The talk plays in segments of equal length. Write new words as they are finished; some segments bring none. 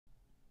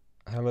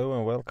Hello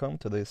and welcome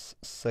to this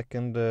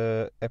second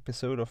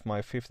episode of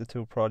my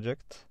 52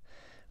 project,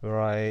 where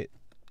I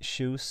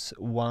choose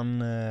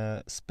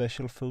one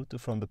special photo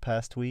from the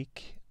past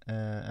week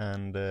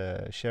and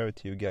share it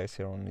to you guys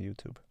here on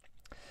YouTube.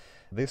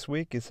 This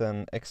week is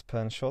an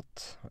X-Pan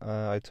shot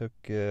I took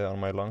on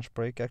my lunch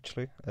break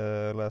actually,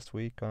 last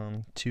week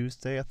on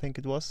Tuesday I think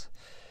it was.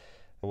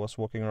 I was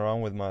walking around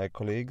with my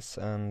colleagues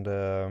and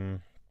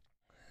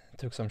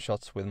took some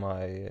shots with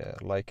my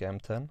Leica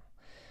M10.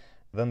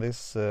 Then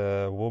this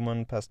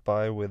woman passed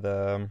by with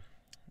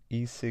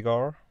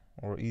e-cigar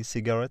or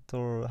e-cigarette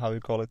or how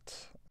you call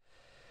it,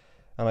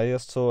 and I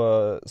just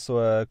saw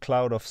a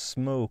cloud of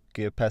smoke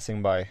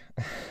passing by,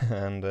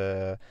 and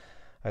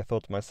I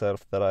thought to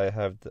myself that I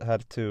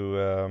had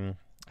to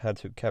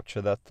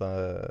capture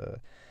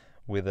that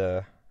with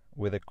a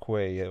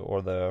quay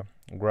or the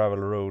gravel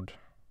road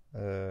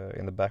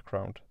in the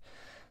background.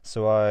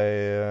 So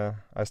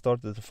I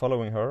started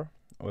following her.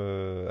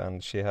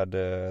 And she had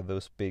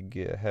those big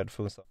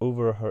headphones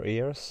over her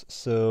ears,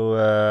 so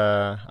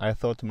I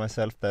thought to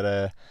myself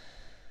that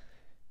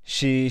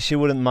she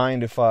wouldn't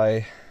mind if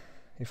I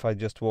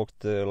just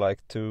walked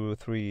like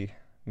 2-3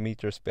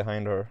 meters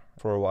behind her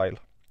for a while,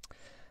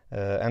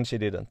 and she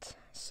didn't.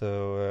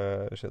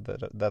 So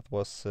that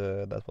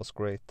was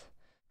great.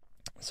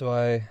 So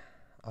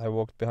I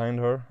walked behind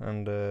her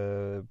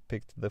and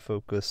picked the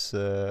focus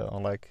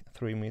on like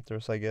 3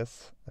 meters, I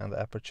guess, and the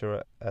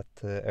aperture at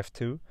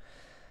f2.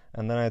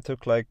 And then I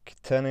took like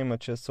 10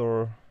 images,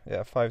 or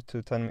 5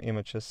 to 10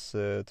 images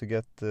to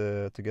get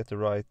the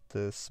right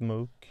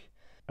smoke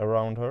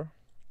around her.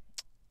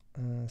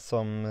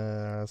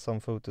 Some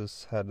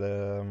photos had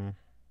the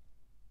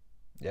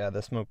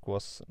smoke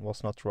was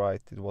not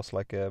right. It was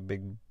like a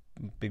big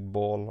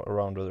ball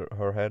around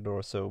her head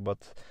or so.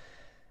 But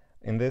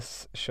in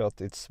this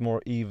shot, it's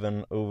more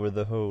even over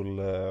the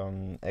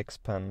whole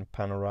X-Pan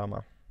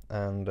panorama,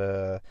 and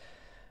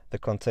the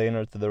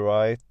container to the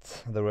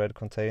right, the red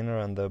container,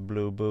 and the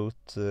blue boat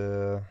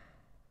on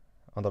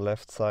the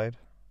left side.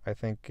 I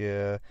think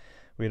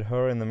with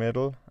her in the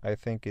middle, I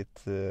think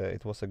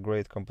it was a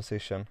great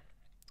composition.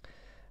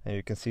 And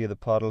you can see the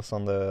puddles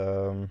on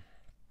the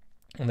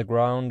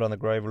ground, on the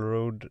gravel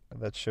road.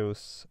 That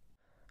shows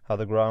how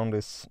the ground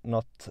is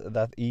not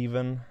that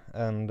even,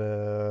 and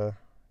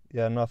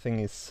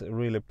nothing is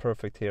really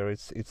perfect here.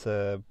 It's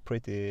a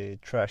pretty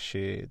trash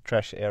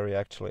area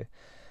actually.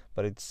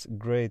 But it's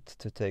great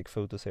to take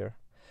photos here.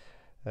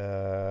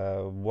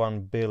 1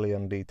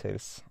 billion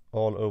details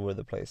all over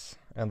the place,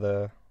 and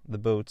the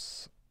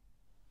boats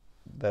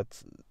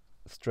that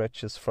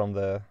stretches from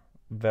the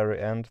very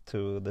end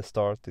to the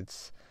start.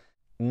 It's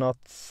not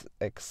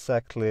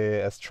exactly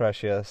as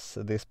trashy as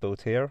this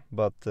boat here,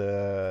 but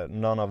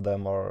none of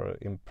them are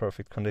in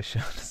perfect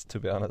conditions, to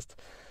be honest.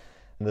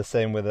 And the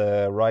same with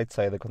the right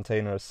side, the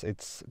containers.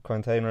 It's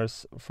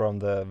containers from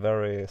the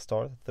very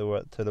start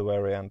to the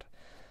very end.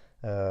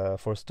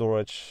 For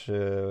storage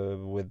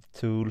with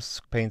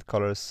tools, paint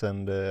colors,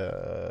 and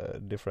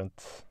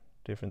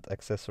different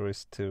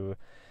accessories to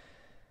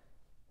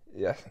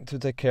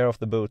take care of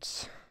the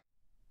boats.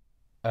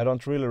 I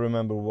don't really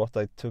remember what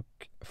I took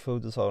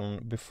photos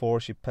on before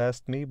she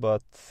passed me,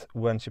 but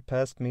when she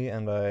passed me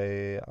and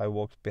I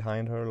walked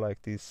behind her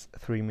like these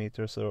 3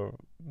 meters or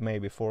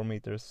maybe 4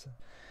 meters,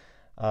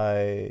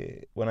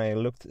 when I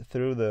looked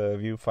through the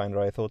viewfinder,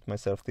 I thought to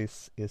myself,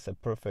 this is a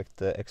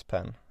perfect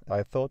X-Pan.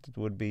 I thought it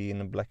would be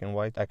in black and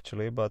white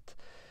actually, but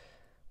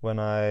when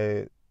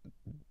I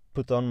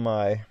put on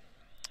my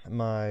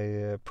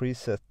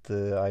preset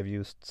I've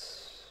used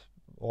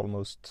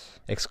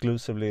almost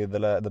exclusively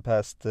the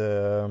past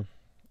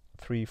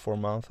 3-4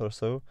 months or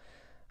so,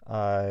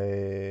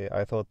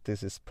 I thought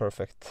this is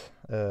perfect.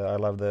 I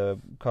love the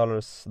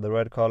colors, the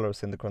red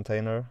colors in the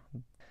container,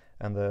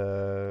 and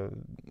the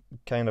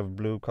kind of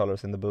blue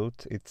colors in the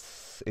boat. It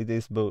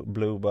is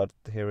blue, but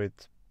here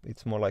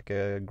it's more like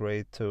a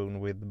gray tone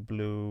with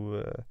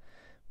blue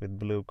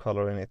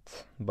color in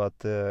it. But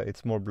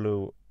it's more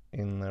blue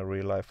in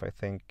real life, I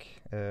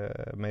think.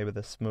 Maybe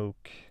the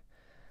smoke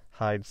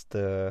hides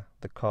the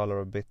color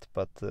a bit,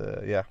 but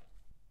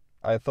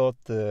I thought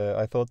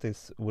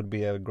this would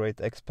be a great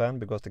X-Pan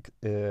because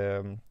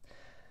the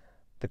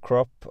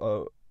crop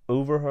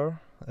over her,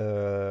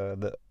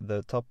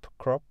 the top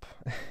crop,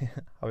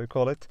 how you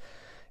call it,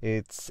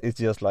 it's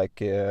just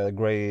like a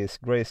gray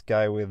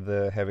sky with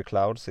heavy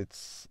clouds.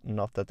 It's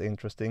not that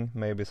interesting.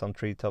 Maybe some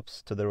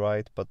treetops to the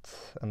right, but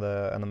and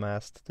the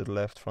mast to the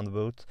left from the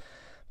boat,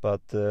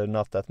 but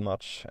not that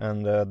much.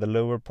 And the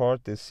lower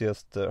part is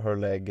just her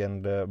leg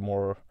and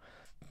more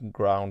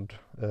ground.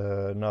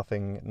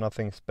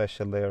 Nothing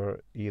special there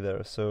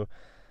either.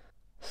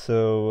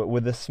 So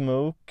with the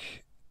smoke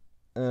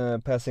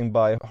passing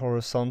by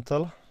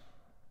horizontal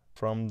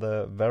from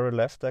the very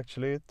left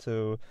actually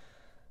to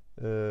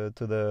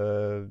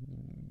the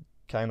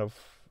kind of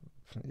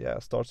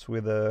starts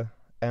with the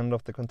end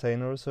of the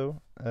container or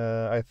so.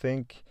 I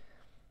think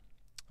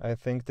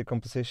the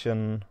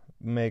composition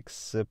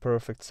makes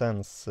perfect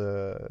sense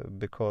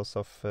because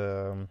of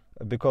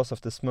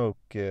the smoke,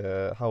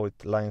 how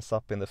it lines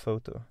up in the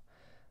photo.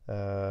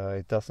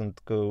 It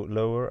doesn't go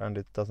lower and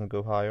it doesn't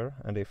go higher,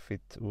 and if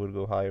it would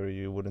go higher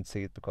you wouldn't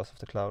see it because of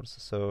the clouds.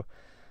 So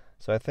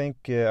I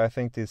think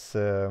this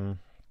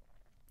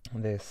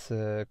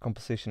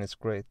composition is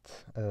great.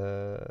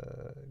 I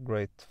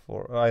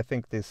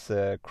think this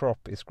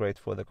crop is great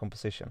for the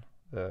composition.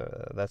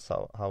 That's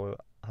how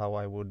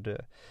I would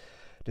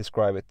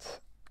describe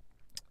it.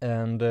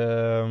 And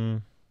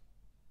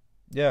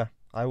yeah,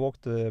 I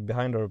walked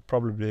behind her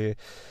probably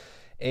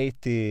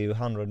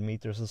 100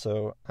 meters or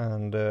so,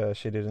 and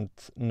she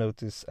didn't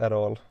notice at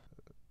all.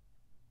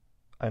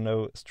 I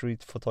know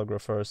street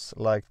photographers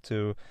like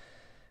to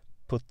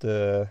put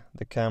the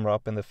camera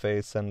up in the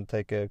face and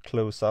take a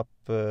close-up.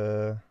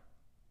 The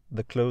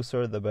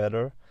closer the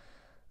better.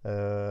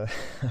 I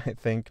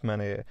think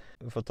many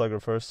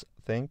photographers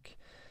think.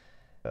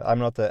 I'm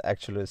not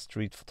actually a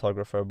street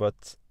photographer,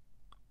 but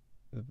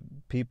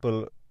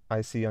people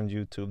I see on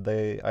YouTube,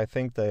 I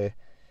think they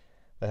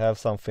have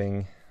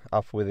something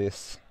up with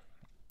this.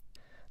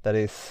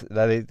 They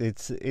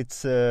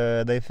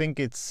think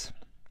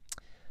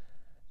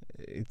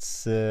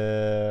it's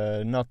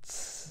not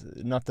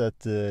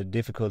that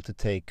difficult to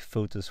take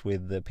photos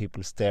with the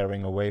people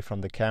staring away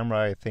from the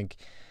camera. I think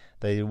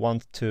they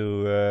want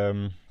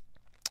to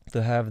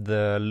have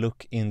the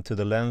look into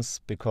the lens,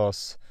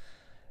 because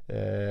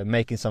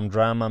making some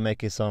drama,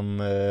 making some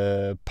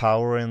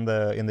power in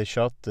the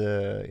shot,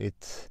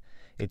 it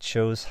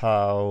shows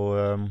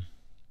how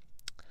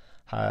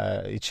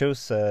it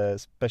shows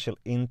special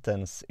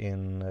intents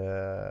in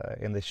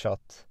the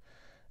shot.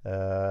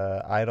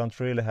 I don't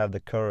really have the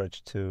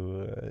courage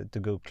to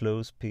go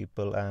close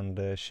people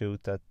and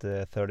shoot at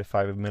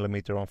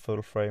 35mm on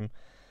full frame.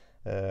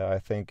 I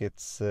think it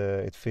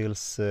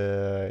feels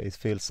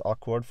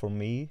awkward for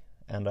me,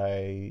 and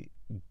I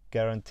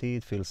guarantee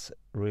it feels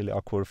really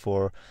awkward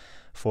for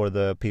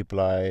the people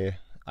I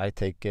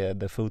take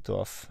the photo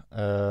of.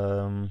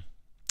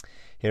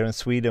 Here in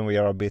Sweden we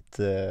are a bit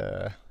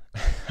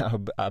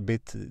a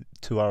bit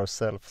to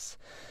ourselves,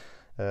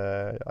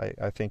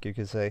 I think you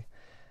could say.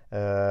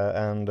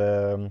 And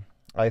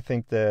I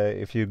think that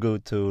if you go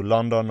to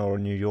London or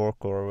New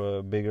York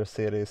or bigger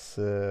cities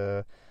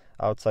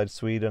outside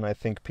Sweden, I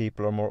think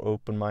people are more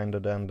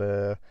open-minded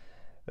and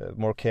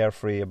more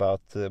carefree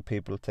about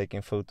people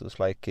taking photos,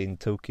 like in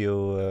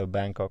Tokyo,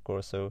 Bangkok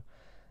or so.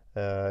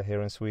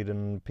 Here in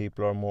Sweden,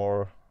 people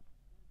are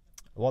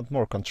want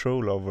more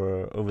control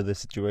over the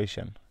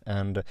situation.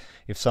 And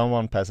if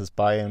someone passes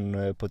by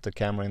and put the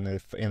camera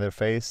in their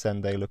face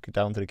and they look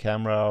down to the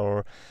camera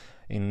or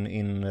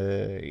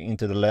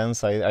into the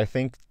lens, I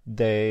think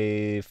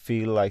they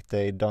feel like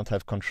they don't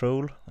have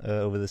control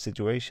over the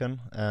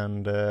situation.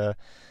 And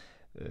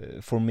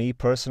for me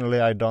personally,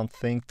 I don't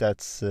think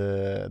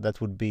that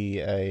would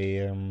be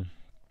a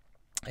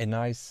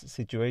nice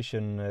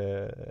situation,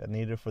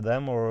 neither for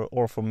them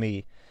or for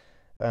me.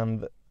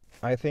 And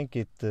I think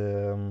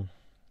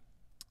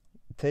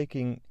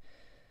taking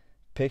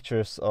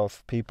pictures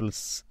of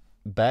people's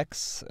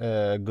backs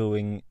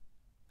going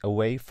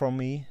away from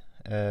me,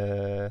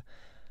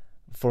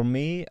 for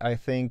me, I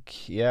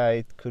think, yeah,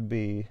 it could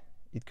be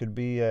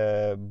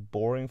a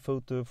boring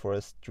photo for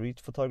a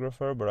street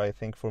photographer, but I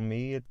think for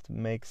me it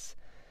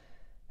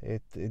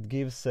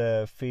gives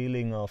a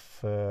feeling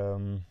of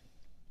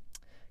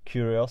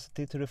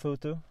curiosity to the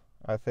photo.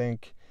 I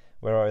think,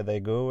 where are they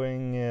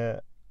going?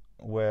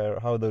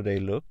 How do they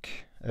look?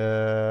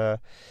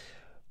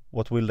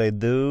 What will they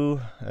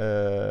do?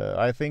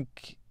 I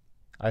think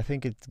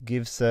it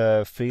gives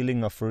a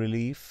feeling of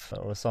relief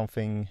or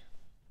something.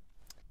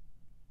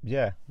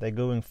 Yeah, they're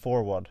going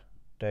forward.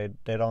 They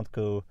don't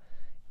go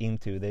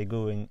into. They're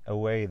going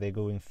away. They're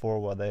going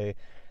forward.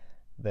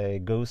 They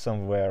go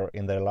somewhere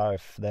in their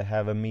life. They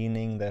have a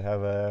meaning. They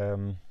have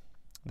a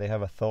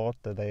thought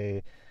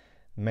that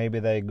maybe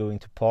they're going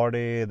to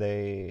party.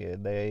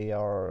 They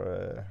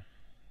are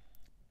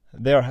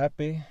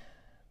happy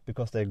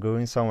because they're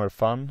going somewhere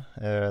fun.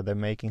 They're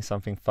making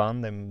something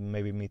fun. They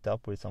maybe meet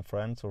up with some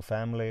friends or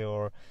family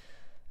or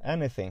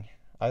anything.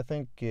 I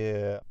think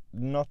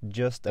not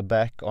just a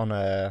back on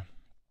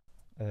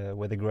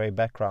with a gray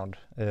background,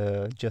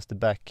 just a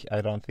back.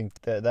 I don't think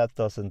that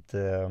doesn't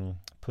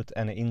put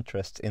any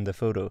interest in the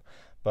photo,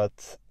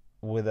 but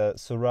with a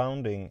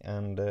surrounding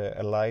and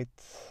a light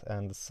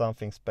and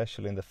something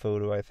special in the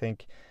photo, I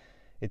think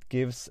it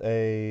gives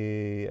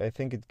a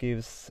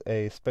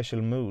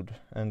special mood.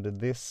 And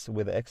this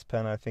with the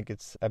X-Pan, I think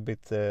it's a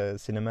bit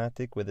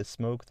cinematic with the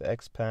smoke, the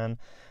X-Pan,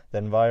 the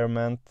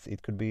environment.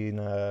 It could be in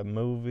a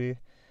movie.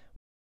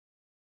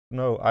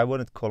 No, I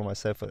wouldn't call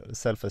myself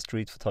a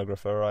street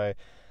photographer.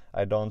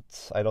 I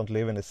don't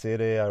live in the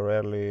city. I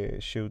rarely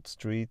shoot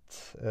street.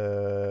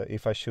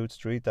 If I shoot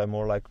street, I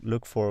more like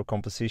look for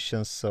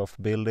compositions of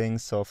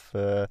buildings, of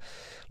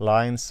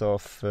lines,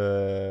 of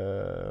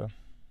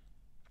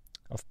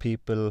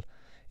people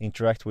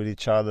interact with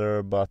each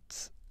other,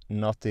 but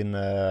not in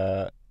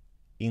a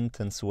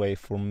intense way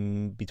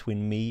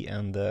between me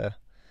and the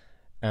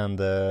and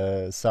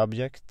the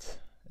subject.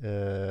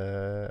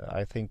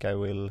 I think I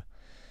will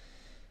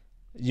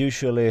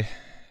usually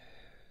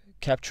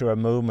capture a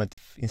moment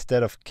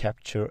instead of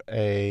capture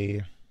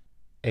a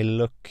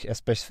look, a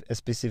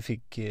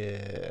specific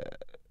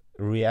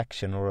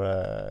reaction or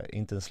a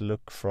intense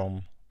look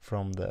from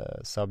the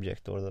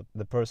subject or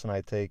the person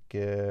I take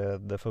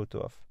the photo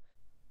of.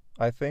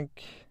 I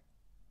think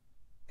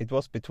it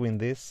was between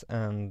this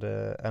and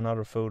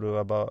another photo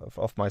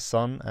of my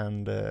son,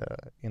 and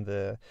in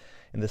the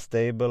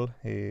stable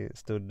he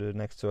stood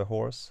next to a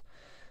horse.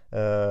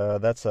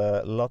 That's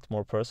a lot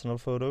more personal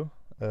photo.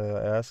 I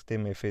asked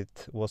him if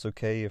it was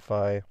okay if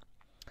I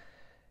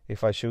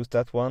choose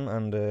that one,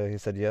 and he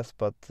said yes,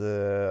 but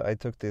I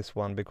took this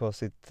one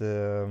because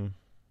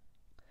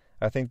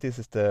I think this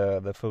is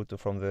the photo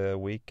from the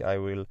week I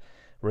will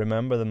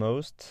remember the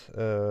most,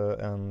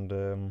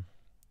 and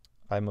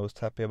I'm most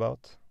happy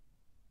about,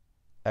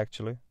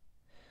 actually.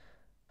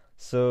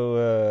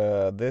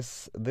 So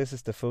this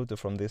is the photo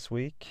from this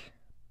week.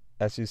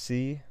 As you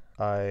see,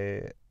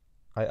 I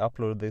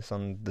uploaded this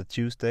on the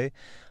Tuesday.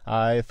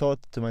 I thought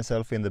to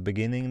myself in the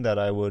beginning that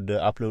I would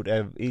upload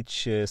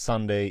each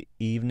Sunday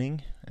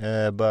evening,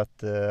 but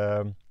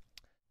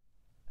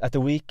at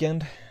the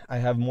weekend I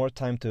have more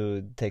time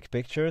to take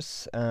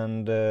pictures,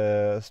 and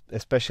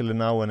especially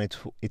now when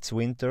it's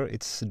winter,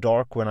 it's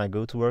dark when I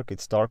go to work,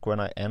 it's dark when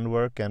I end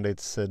work, and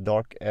it's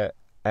dark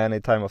any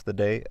time of the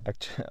day,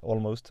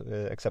 almost,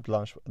 except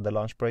the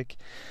lunch break.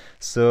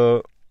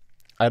 So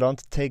I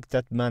don't take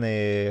that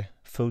many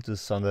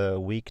photos on the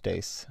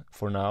weekdays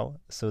for now,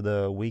 so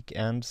the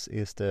weekends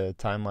is the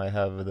time I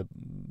have the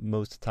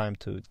most time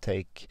to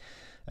take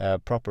a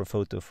proper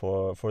photo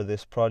for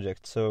this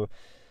project. So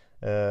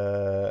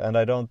and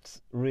I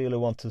don't really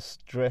want to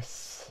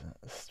stress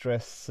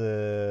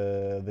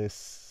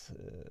this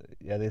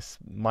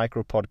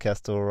micro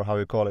podcast, or how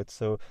you call it.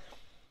 So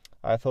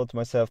I thought to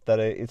myself that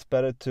it's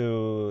better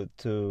to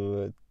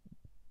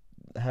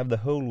have the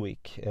whole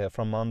week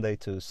from Monday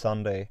to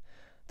Sunday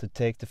to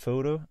take the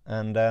photo,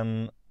 and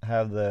then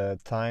have the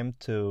time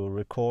to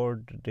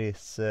record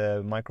this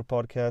micro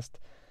podcast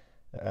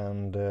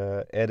and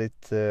edit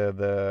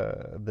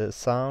the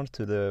sound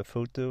to the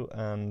photo,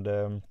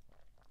 and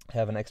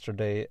have an extra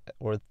day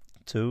or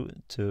two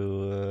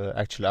to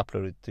actually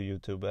upload it to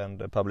YouTube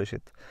and publish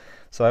it.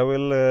 So I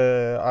will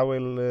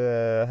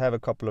have a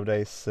couple of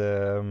days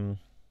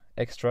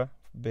extra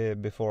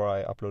before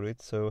I upload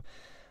it. So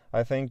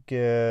I think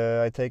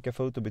I take a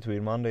photo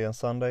between Monday and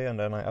Sunday, and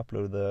then I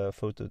upload the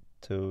photo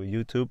to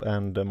YouTube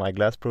and my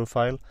glass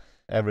profile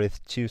every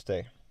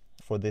Tuesday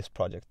for this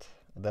project.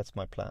 That's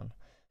my plan.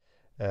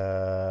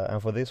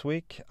 And for this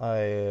week,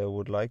 I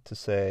would like to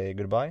say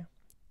goodbye.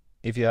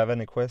 If you have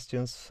any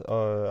questions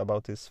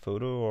about this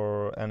photo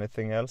or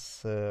anything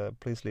else,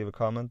 please leave a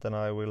comment, and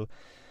I will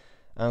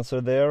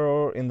answer there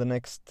or in the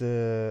next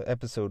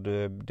episode,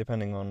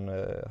 depending on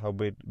how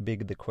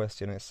big the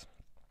question is.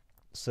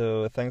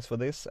 So thanks for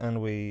this, and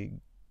we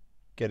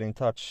get in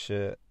touch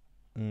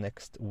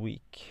next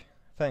week.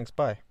 Thanks,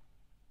 bye.